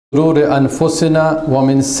شرور أنفسنا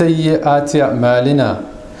ومن سيئات أعمالنا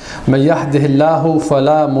من يهده الله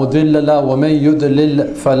فلا مضل له ومن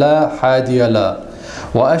يضلل فلا هادي له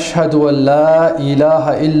وأشهد أن لا إله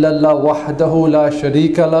إلا الله وحده لا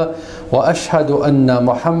شريك له وأشهد أن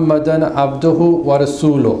محمدا عبده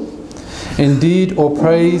ورسوله. Indeed, all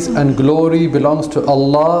praise and glory belongs to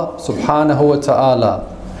Allah subhanahu wa ta'ala.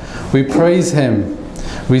 We praise Him,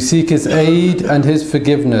 we seek His aid and His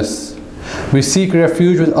forgiveness. We seek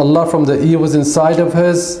refuge with Allah from the evils inside of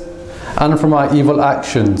us and from our evil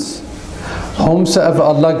actions. Whomsoever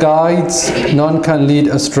Allah guides, none can lead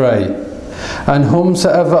astray. And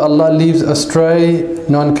whomsoever Allah leaves astray,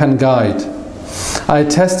 none can guide. I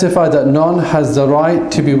testify that none has the right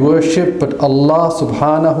to be worshipped but Allah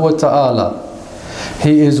subhanahu wa ta'ala.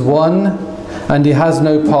 He is one and He has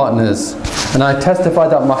no partners. And I testify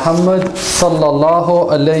that Muhammad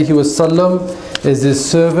sallallahu alayhi wasallam is His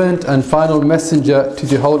servant and final messenger to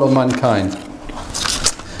the whole of mankind.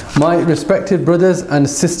 My respected brothers and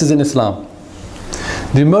sisters in Islam,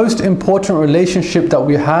 the most important relationship that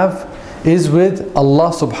we have is with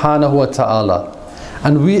Allah subhanahu wa ta'ala.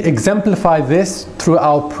 And we exemplify this through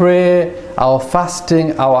our prayer, our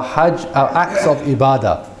fasting, our hajj, our acts of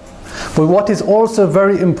ibadah. But what is also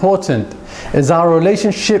very important is our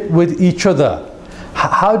relationship with each other.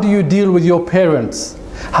 How do you deal with your parents?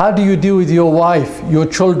 How do you deal with your wife, your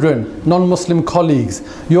children, non-Muslim colleagues?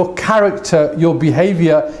 Your character, your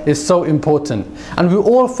behavior is so important. And we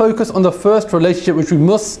all focus on the first relationship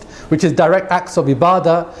which is direct acts of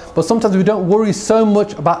ibadah, but sometimes we don't worry so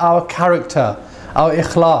much about our character, our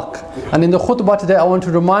ikhlaq. And in the khutbah today I want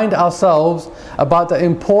to remind ourselves about the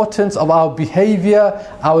importance of our behavior,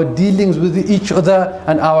 our dealings with each other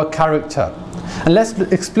and our character. And let's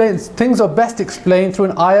explain, things are best explained through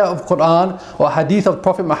an ayah of Quran or hadith of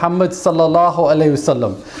Prophet Muhammad sallallahu alayhi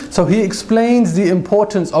wasallam. So he explains the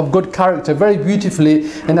importance of good character very beautifully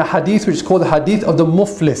in a hadith which is called the hadith of the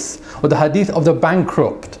muflis, or the hadith of the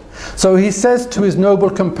bankrupt. So he says to his noble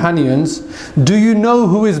companions, do you know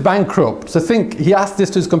who is bankrupt? So think, he asked this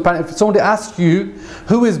to his companions. If somebody asks you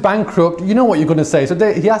who is bankrupt, you know what you're going to say. So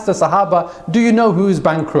he asked the Sahaba, do you know who is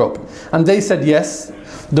bankrupt? And they said yes.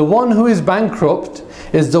 The one who is bankrupt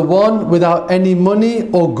is the one without any money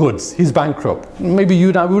or goods. He's bankrupt. Maybe you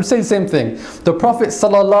and I would say the same thing. The Prophet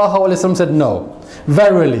ﷺ said no.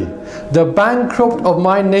 Verily, the bankrupt of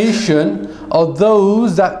my nation are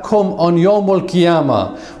those that come on Yawmul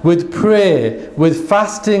Qiyamah with prayer, with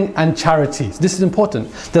fasting and charities. This is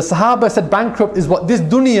important. The Sahaba said bankrupt is what? This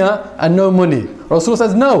dunya and no money. Rasul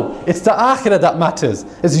says no, it's the akhirah that matters.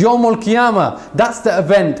 It's Yawmul Qiyamah. That's the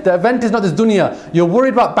event. The event is not this dunya. You're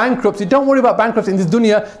worried about bankruptcy. Don't worry about bankruptcy in this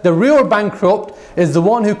dunya. The real bankrupt is the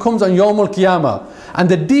one who comes on Yawmul Qiyamah. And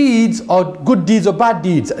the deeds are good deeds or bad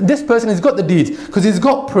deeds. This person has got the deeds because he's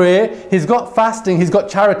got prayer, he's got fasting, he's got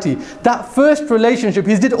charity. That first relationship,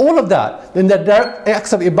 he did all of that. In the direct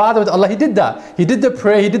acts of ibadah with Allah, he did that. He did the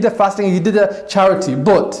prayer, he did the fasting, he did the charity.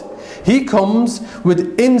 But he comes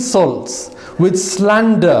with insults, with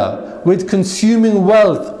slander, with consuming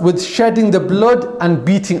wealth, with shedding the blood and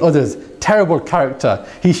beating others. Terrible character.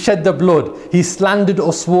 He shed the blood, he slandered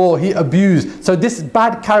or swore, he abused. So this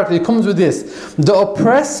bad character, he comes with this. The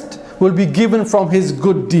oppressed will be given from his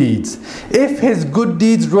good deeds. If his good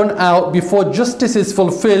deeds run out before justice is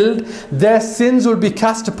fulfilled, their sins will be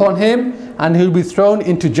cast upon him and he'll be thrown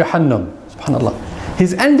into Jahannam. SubhanAllah.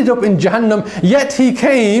 He's ended up in Jahannam, yet he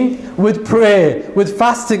came with prayer, with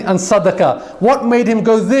fasting and sadaqah. What made him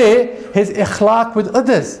go there? His ikhlaq with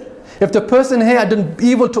others. If the person here had done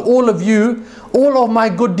evil to all of you, all of my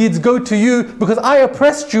good deeds go to you because I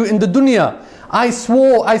oppressed you in the dunya. I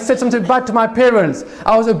swore, I said something bad to my parents,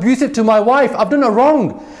 I was abusive to my wife, I've done a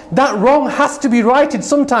wrong. That wrong has to be righted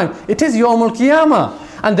sometime. It is Yawmul Qiyamah.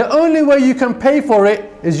 And the only way you can pay for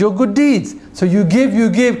it is your good deeds. So you give,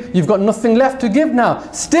 you've got nothing left to give now.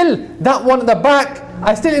 Still, that one at the back,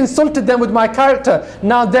 I still insulted them with my character.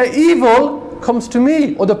 Now their evil comes to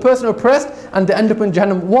me, or the person oppressed, and they end up in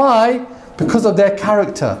Jahannam. Why? Because of their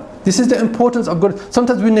character. This is the importance of good.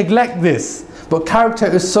 Sometimes we neglect this, but character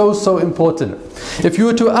is so important. If you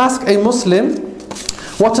were to ask a Muslim,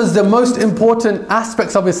 what is the most important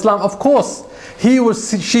aspects of Islam? Of course, she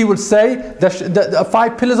would say the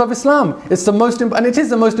 5 pillars of Islam. It's the most, and it is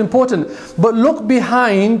the most important. But look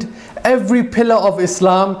behind every pillar of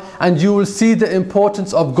Islam and you will see the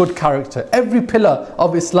importance of good character. Every pillar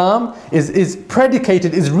of Islam is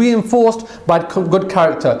predicated, is reinforced by good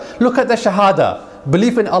character. Look at the Shahada,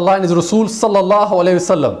 belief in Allah and His Rasul sallallahu alayhi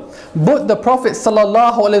wasallam. But the Prophet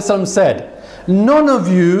sallallahu alayhi wasallam said, none of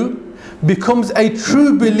you becomes a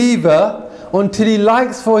true believer until he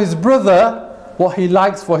likes for his brother what he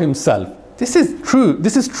likes for himself. This is true.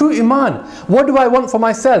 This is true Iman. What do I want for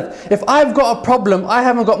myself? If I've got a problem, I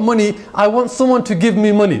haven't got money, I want someone to give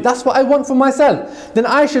me money. That's what I want for myself. Then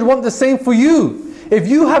I should want the same for you. If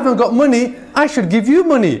you haven't got money, I should give you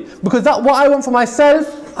money. Because that what I want for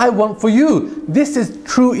myself, I want for you. This is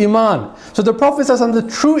true Iman. So the Prophet says, the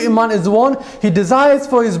true Iman is the one, he desires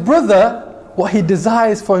for his brother what he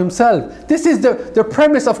desires for himself. This is the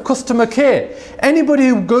premise of customer care. Anybody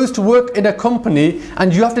who goes to work in a company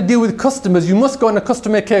and you have to deal with customers, you must go on a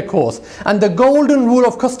customer care course. And the golden rule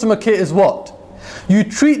of customer care is what? You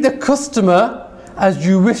treat the customer as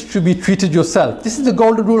you wish to be treated yourself. This is the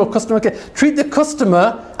golden rule of customer care. Treat the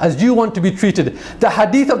customer as you want to be treated. The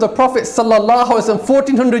hadith of the Prophet sallallahu alaihi wasallam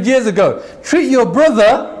 1400 years ago. Treat your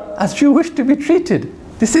brother as you wish to be treated.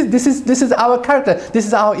 This is our character. This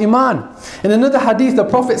is our Iman. In another hadith, the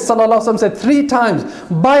Prophet ﷺ said 3 times,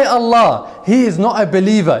 by Allah, he is not a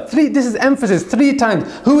believer. This is emphasis, 3 times.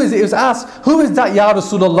 Who is it? He was asked, who is that, Ya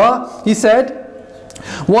Rasulullah? He said,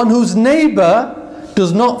 one whose neighbor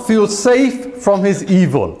does not feel safe from his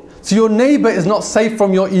evil. So your neighbor is not safe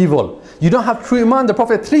from your evil. You don't have true Iman. The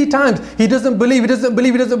Prophet 3 times, he doesn't believe, he doesn't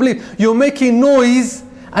believe, he doesn't believe. You're making noise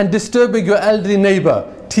and disturbing your elderly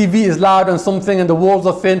neighbor. TV is loud and something and the walls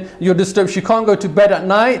are thin, you're disturbed. She can't go to bed at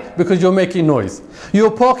night because you're making noise. You're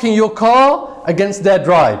parking your car against their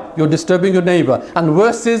drive. You're disturbing your neighbor. And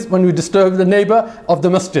worse is when you disturb the neighbor of the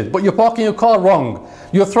masjid. But you're parking your car wrong.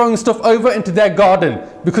 You're throwing stuff over into their garden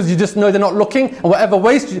because you just know they're not looking. And whatever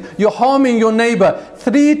waste, you're harming your neighbor.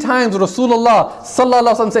 3 times Rasulullah sallallahu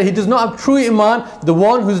alaihi wasallam said he does not have true Iman, the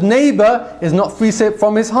one whose neighbor is not free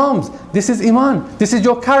from his harms. This is Iman. This is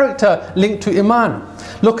your character linked to Iman.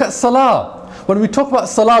 Look at Salah. When we talk about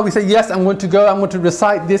Salah, we say, yes, I'm going to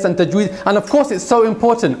recite this and tajweed. And of course, it's so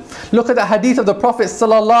important. Look at the hadith of the Prophet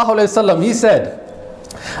sallallahu alaihi wasallam. He said,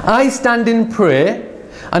 I stand in prayer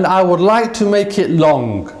and I would like to make it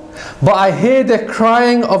long. But I hear the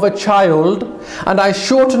crying of a child and I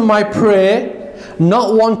shorten my prayer,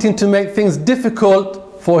 not wanting to make things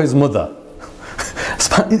difficult for his mother.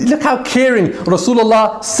 Look how caring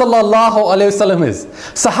Rasulullah sallallahu alaihi wasallam is.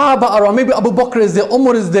 Sahaba are around, maybe Abu Bakr is there,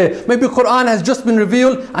 Umar is there, maybe Quran has just been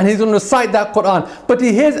revealed and he's going to recite that Quran. But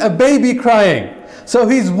he hears a baby crying. So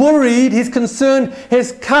he's worried, he's concerned,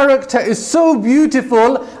 his character is so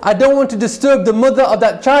beautiful, I don't want to disturb the mother of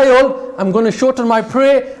that child, I'm going to shorten my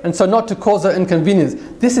prayer and so not to cause her inconvenience.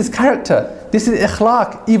 This is character, this is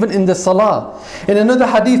ikhlaq, even in the salah. In another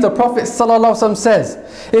hadith, the Prophet ﷺ says,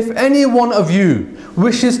 if any one of you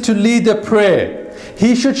wishes to lead a prayer,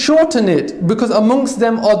 he should shorten it, because amongst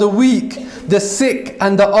them are the weak, the sick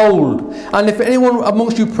and the old. And if anyone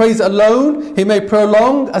amongst you prays alone, he may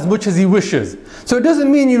prolong as much as he wishes. So it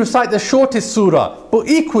doesn't mean you recite the shortest surah, but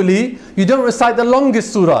equally you don't recite the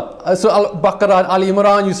longest surah. So Al-Baqarah,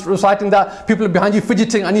 Al-Imran, you're reciting that, people are behind you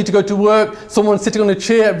fidgeting, I need to go to work, someone's sitting on a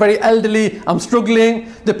chair, very elderly, I'm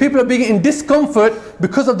struggling. The people are being in discomfort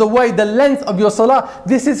because of the way, the length of your salah.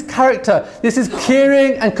 This is character. This is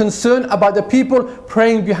caring and concern about the people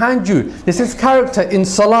praying behind you. This is character in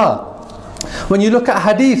salah. When you look at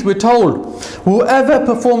hadith, we're told, whoever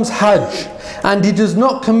performs hajj and he does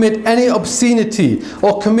not commit any obscenity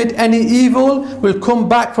or commit any evil will come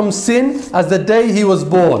back from sin as the day he was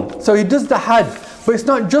born. So he does the hajj, but it's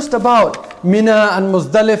not just about Mina and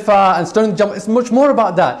Muzdalifah and stoning the Jummah. It's much more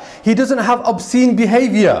about that. He doesn't have obscene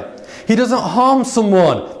behavior. He doesn't harm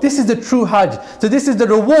someone. This is the true hajj. So this is the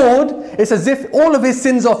reward. It's as if all of his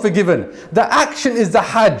sins are forgiven. The action is the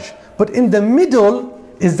hajj, but in the middle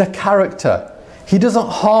is the character. He doesn't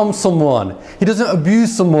harm someone. He doesn't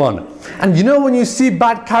abuse someone. And you know, when you see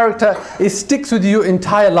bad character, it sticks with you your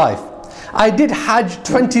entire life. I did Hajj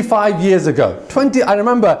 25 years ago. I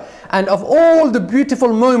remember. And of all the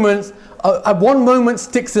beautiful moments, one moment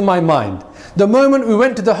sticks in my mind. The moment we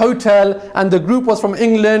went to the hotel and the group was from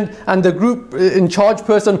England and the group in charge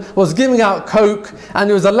person was giving out Coke, and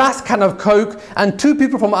there was the last can of Coke, and 2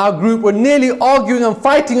 people from our group were nearly arguing and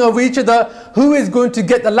fighting over each other, who is going to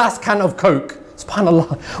get the last can of Coke.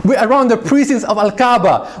 SubhanAllah. We're around the precincts of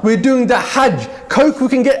Al-Kaaba. We're doing the Hajj. Coke we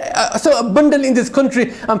can get so abundant in this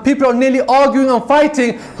country, and people are nearly arguing and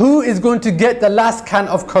fighting who is going to get the last can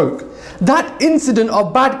of Coke. That incident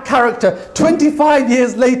of bad character 25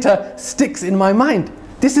 years later sticks in my mind.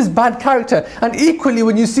 This is bad character. And equally,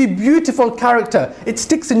 when you see beautiful character, it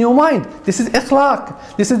sticks in your mind. This is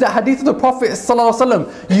ikhlaq. This is the hadith of the Prophet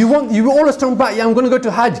ﷺ. You always turn back, yeah, I'm going to go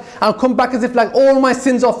to Hajj. I'll come back as if like all my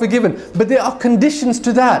sins are forgiven. But there are conditions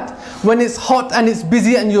to that. When it's hot and it's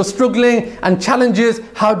busy and you're struggling and challenges,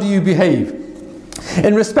 how do you behave?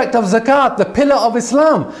 In respect of zakat, the pillar of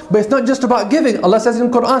Islam, but it's not just about giving. Allah says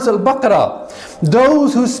in Quran, Surah Al-Baqarah,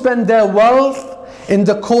 those who spend their wealth in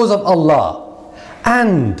the cause of Allah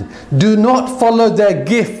and do not follow their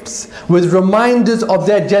gifts with reminders of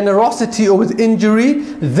their generosity or with injury,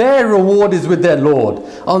 their reward is with their Lord.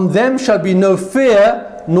 On them shall be no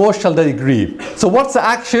fear, nor shall they grieve. So what's the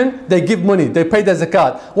action? They give money, they pay their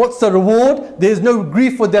zakat. What's the reward? There's no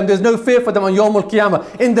grief for them, there's no fear for them on Yawm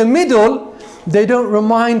al-Qiyamah. In the middle, they don't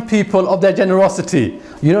remind people of their generosity.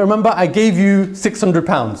 You know, remember I gave you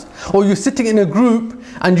 £600, or you're sitting in a group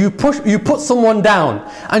and you put someone down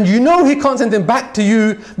and you know he can't send him back to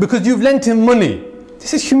you because you've lent him money.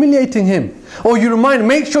 This is humiliating him. Or you remind,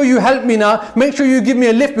 make sure you help me now, make sure you give me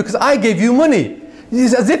a lift because I gave you money.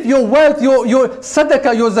 It's as if your wealth, your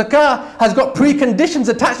sadaqah, your zakah has got preconditions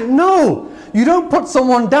attached. No, you don't put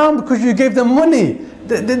someone down because you gave them money.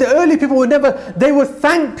 The early people would never, they would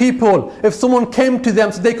thank people if someone came to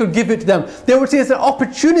them so they could give it to them. They would see it as an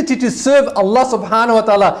opportunity to serve Allah subhanahu wa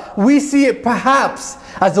ta'ala. We see it perhaps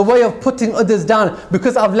as a way of putting others down.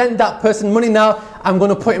 Because I've lent that person money now, I'm going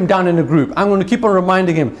to put him down in a group. I'm going to keep on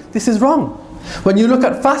reminding him. This is wrong. When you look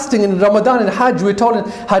at fasting in Ramadan and Hajj, we're told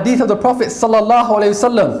in hadith of the Prophet sallallahu alaihi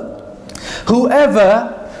wasallam,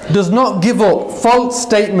 whoever does not give up false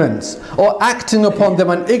statements or acting upon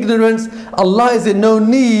them and ignorance, Allah is in no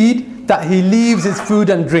need that he leaves his food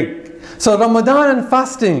and drink. So Ramadan and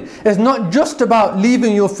fasting is not just about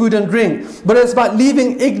leaving your food and drink, but it's about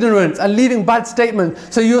leaving ignorance and leaving bad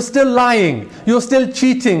statements. So you're still lying, you're still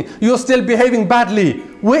cheating, you're still behaving badly.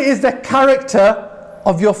 Where is the character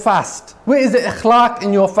of your fast? Where is the ikhlaq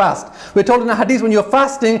in your fast? We're told in a hadith, when you're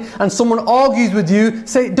fasting and someone argues with you,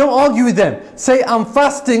 say, don't argue with them. Say, I'm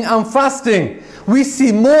fasting, I'm fasting. We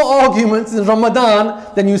see more arguments in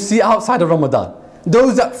Ramadan than you see outside of Ramadan.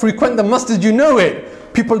 Those that frequent the masjid, you know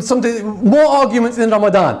it. People, something more arguments in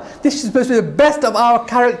Ramadan. This is supposed to be the best of our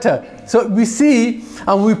character. So we see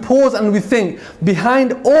and we pause and we think,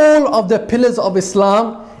 behind all of the pillars of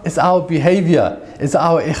Islam is our behavior, is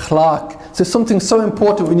our ikhlaq. So it's something so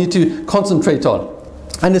important we need to concentrate on.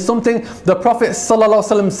 And it's something the Prophet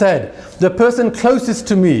ﷺ said, the person closest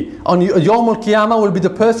to me on Yawm al-Qiyamah will be the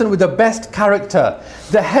person with the best character.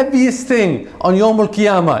 The heaviest thing on Yawm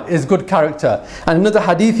al-Qiyamah is good character. And another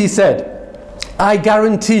hadith he said, I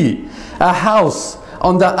guarantee a house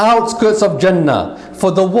on the outskirts of Jannah for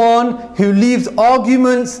the one who leaves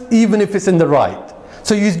arguments even if it's in the right.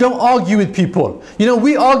 So you don't argue with people. You know,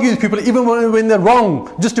 we argue with people even when they're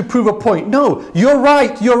wrong, just to prove a point. No, you're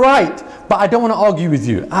right, but I don't want to argue with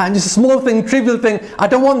you. And it's a small thing, trivial thing, I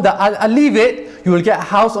don't want that. I'll leave it. You will get a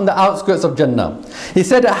house on the outskirts of Jannah. He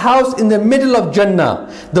said a house in the middle of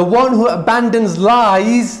Jannah, the one who abandons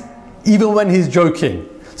lies even when he's joking.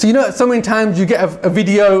 So you know, so many times you get a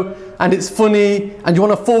video and it's funny and you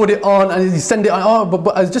want to forward it on and you send it on, oh,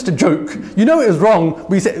 but it's just a joke. You know it was wrong,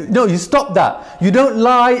 but you say, no, you stop that. You don't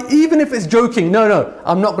lie, even if it's joking. No,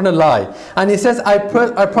 I'm not going to lie. And he says, I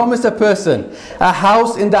promise a person a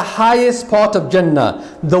house in the highest part of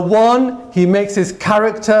Jannah, the one he makes his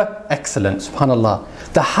character excellent. SubhanAllah.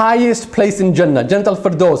 The highest place in Jannah, Jannah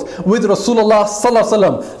al-Firdaus, with Rasulullah sallallahu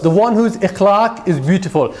alaihi wasallam, the one whose ikhlaq is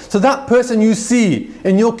beautiful. So that person you see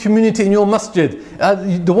in your community, in your masjid,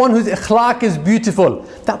 the one whose ikhlaq is beautiful,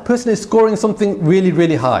 that person is scoring something really,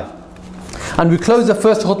 really high. And we close the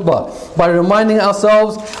first khutbah by reminding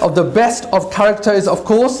ourselves of the best of character is, of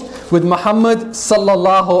course, with Muhammad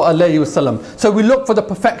sallallahu alayhi wasallam. So we look for the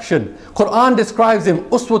perfection. Quran describes him,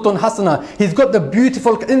 uswatun hasana. He's got the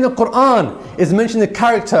beautiful, in the Quran is mentioned the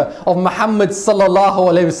character of Muhammad sallallahu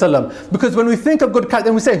alayhi wasallam. Because when we think of good character,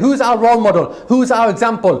 then we say, who's our role model? Who's our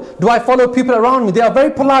example? Do I follow people around me? They are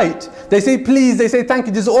very polite. They say please, they say thank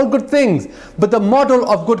you. These are all good things. But the model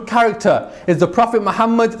of good character is the Prophet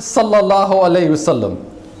Muhammad sallallahu alayhi wasallam.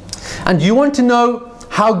 And you want to know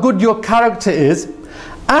how good your character is?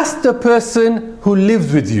 Ask the person who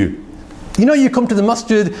lives with you. You know, you come to the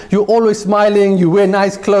masjid, you're always smiling, you wear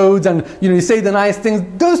nice clothes and you say the nice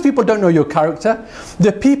things. Those people don't know your character.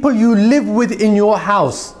 The people you live with in your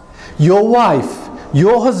house, your wife,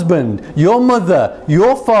 your husband, your mother,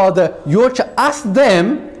 your father, your child, ask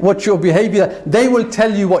them what's your behavior. They will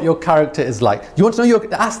tell you what your character is like. You want to know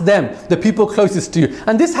ask them, the people closest to you.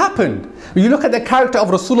 And this happened. When you look at the character of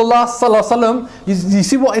Rasulullah sallallahu alaihi wasallam, you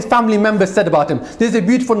see what his family members said about him. There's a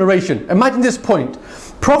beautiful narration. Imagine this point.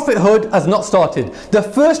 Prophethood has not started. The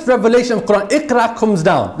first revelation of Quran, Iqra, comes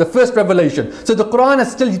down. The first revelation. So the Quran is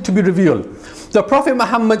still to be revealed. The Prophet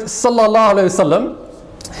Muhammad sallallahu alaihi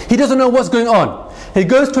wasallam, he doesn't know what's going on. He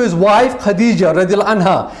goes to his wife Khadija radiallahu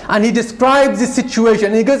anha and he describes this situation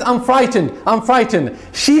and he goes, I'm frightened, I'm frightened.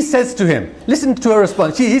 She says to him, listen to her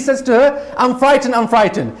response. He says to her, I'm frightened, I'm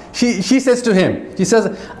frightened. She says to him, she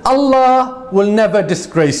says, Allah will never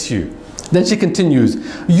disgrace you. Then she continues,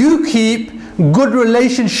 you keep good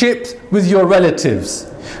relationships with your relatives.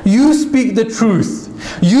 You speak the truth.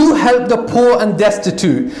 You help the poor and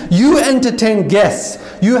destitute. You entertain guests.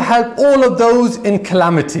 You help all of those in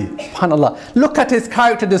calamity. SubhanAllah. Look at his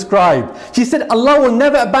character described. She said, Allah will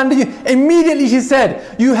never abandon you. Immediately she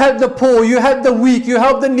said, you help the poor, you help the weak, you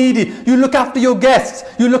help the needy, you look after your guests,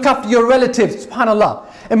 you look after your relatives. SubhanAllah.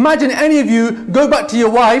 Imagine any of you go back to your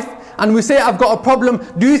wife and we say, I've got a problem.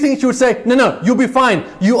 Do you think she would say, no, no, you'll be fine.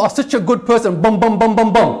 You are such a good person. Bum, bum, bum,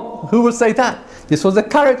 bum, bum. Who will say that? This was the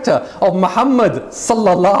character of Muhammad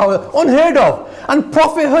sallallahu alaihi wasallam, unheard of. And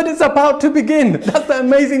prophethood is about to begin. That's the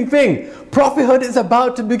amazing thing. Prophethood is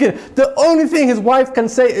about to begin. The only thing his wife can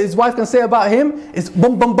say about him is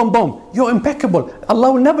bum, bum, bum, bum. You're impeccable.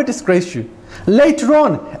 Allah will never disgrace you. Later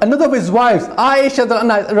on, another of his wives, Aisha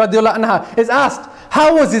radiallahu anha, is asked,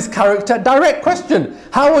 how was his character? Direct question.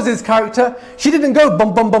 How was his character? She didn't go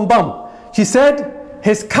bum, bum, bum, bum. She said,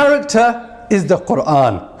 his character is the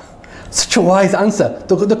Quran. Such a wise answer.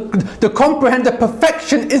 The comprehend, the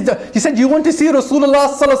perfection is the... She said, you want to see Rasulullah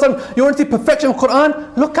sallallahu alaihi wasallam, you want to see perfection of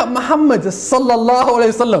Quran? Look at Muhammad sallallahu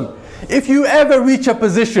alaihi wasallam. If you ever reach a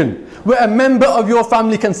position where a member of your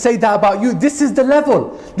family can say that about you, this is the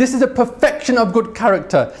level. This is the perfection of good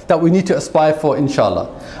character that we need to aspire for, inshallah.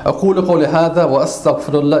 أقول قولي هذا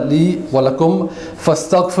وأستغفر الله لي ولكم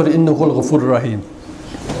فاستغفر إنه هو الغفور الرحيم.